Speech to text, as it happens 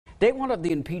Day one of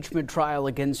the impeachment trial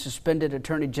against suspended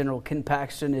Attorney General Ken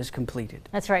Paxton is completed.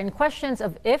 That's right. And questions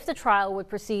of if the trial would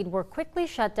proceed were quickly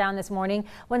shut down this morning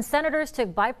when senators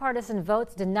took bipartisan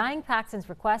votes denying Paxton's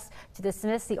request to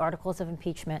dismiss the articles of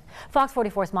impeachment. Fox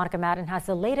 44's Monica Madden has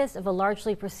the latest of a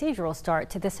largely procedural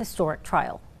start to this historic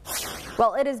trial.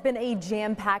 Well, it has been a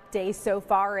jam-packed day so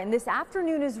far, and this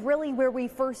afternoon is really where we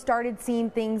first started seeing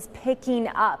things picking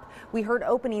up. We heard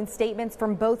opening statements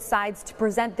from both sides to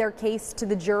present their case to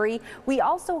the jury. We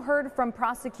also heard from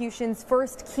prosecution's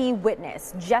first key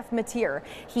witness, Jeff Mateer.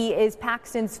 He is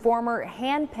Paxton's former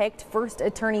hand-picked first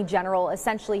attorney general,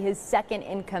 essentially his second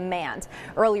in command.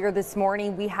 Earlier this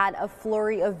morning, we had a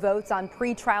flurry of votes on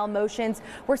pretrial motions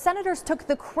where senators took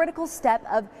the critical step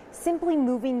of simply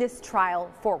moving this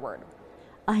trial forward.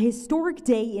 A historic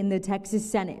day in the Texas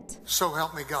Senate. So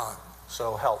help me God.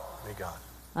 So help me God.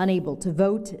 Unable to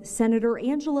vote, Senator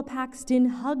Angela Paxton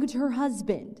hugged her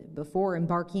husband before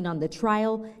embarking on the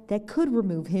trial that could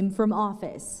remove him from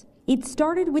office. It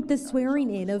started with the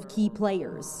swearing in of key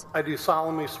players. I do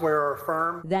solemnly swear or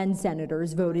affirm. Then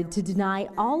senators voted to deny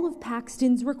all of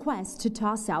Paxton's requests to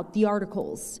toss out the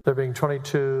articles. There being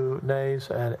 22 nays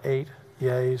and 8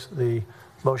 yeas, the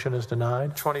motion is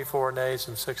denied. 24 nays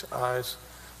and 6 ayes.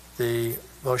 The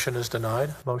motion is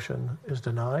denied. Motion is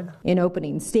denied. In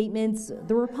opening statements,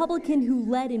 the Republican who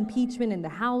led impeachment in the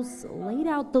House laid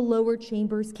out the lower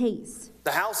chamber's case.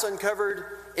 The House uncovered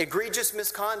egregious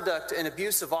misconduct and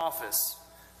abuse of office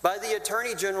by the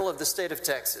Attorney General of the state of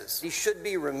Texas. He should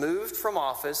be removed from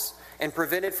office and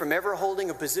prevented from ever holding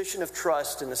a position of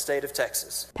trust in the state of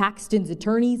Texas. Paxton's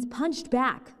attorneys punched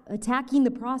back, attacking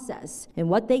the process and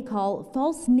what they call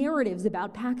false narratives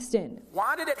about Paxton.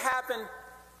 Why did it happen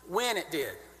when it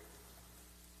did?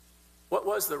 What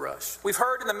was the rush? We've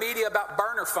heard in the media about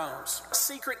burner phones,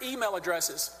 secret email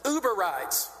addresses, Uber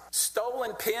rides,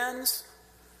 stolen pens,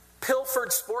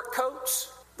 pilfered sport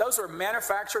coats. Those are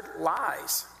manufactured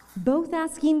lies. Both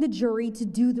asking the jury to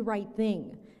do the right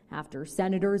thing after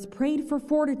senators prayed for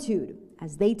fortitude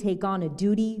as they take on a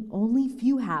duty only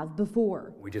few have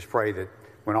before. We just pray that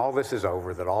when all this is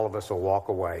over, that all of us will walk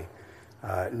away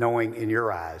knowing in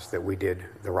your eyes that we did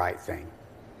the right thing.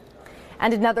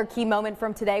 And another key moment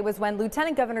from today was when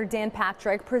Lieutenant Governor Dan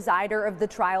Patrick, presider of the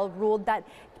trial, ruled that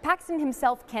Paxton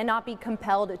himself cannot be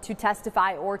compelled to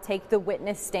testify or take the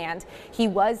witness stand. He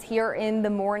was here in the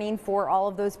morning for all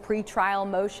of those pretrial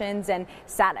motions and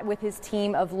sat with his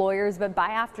team of lawyers, but by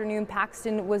afternoon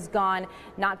Paxton was gone,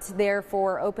 not there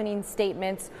for opening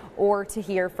statements or to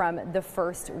hear from the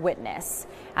first witness.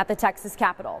 At the Texas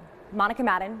Capitol, Monica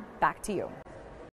Madden, back to you.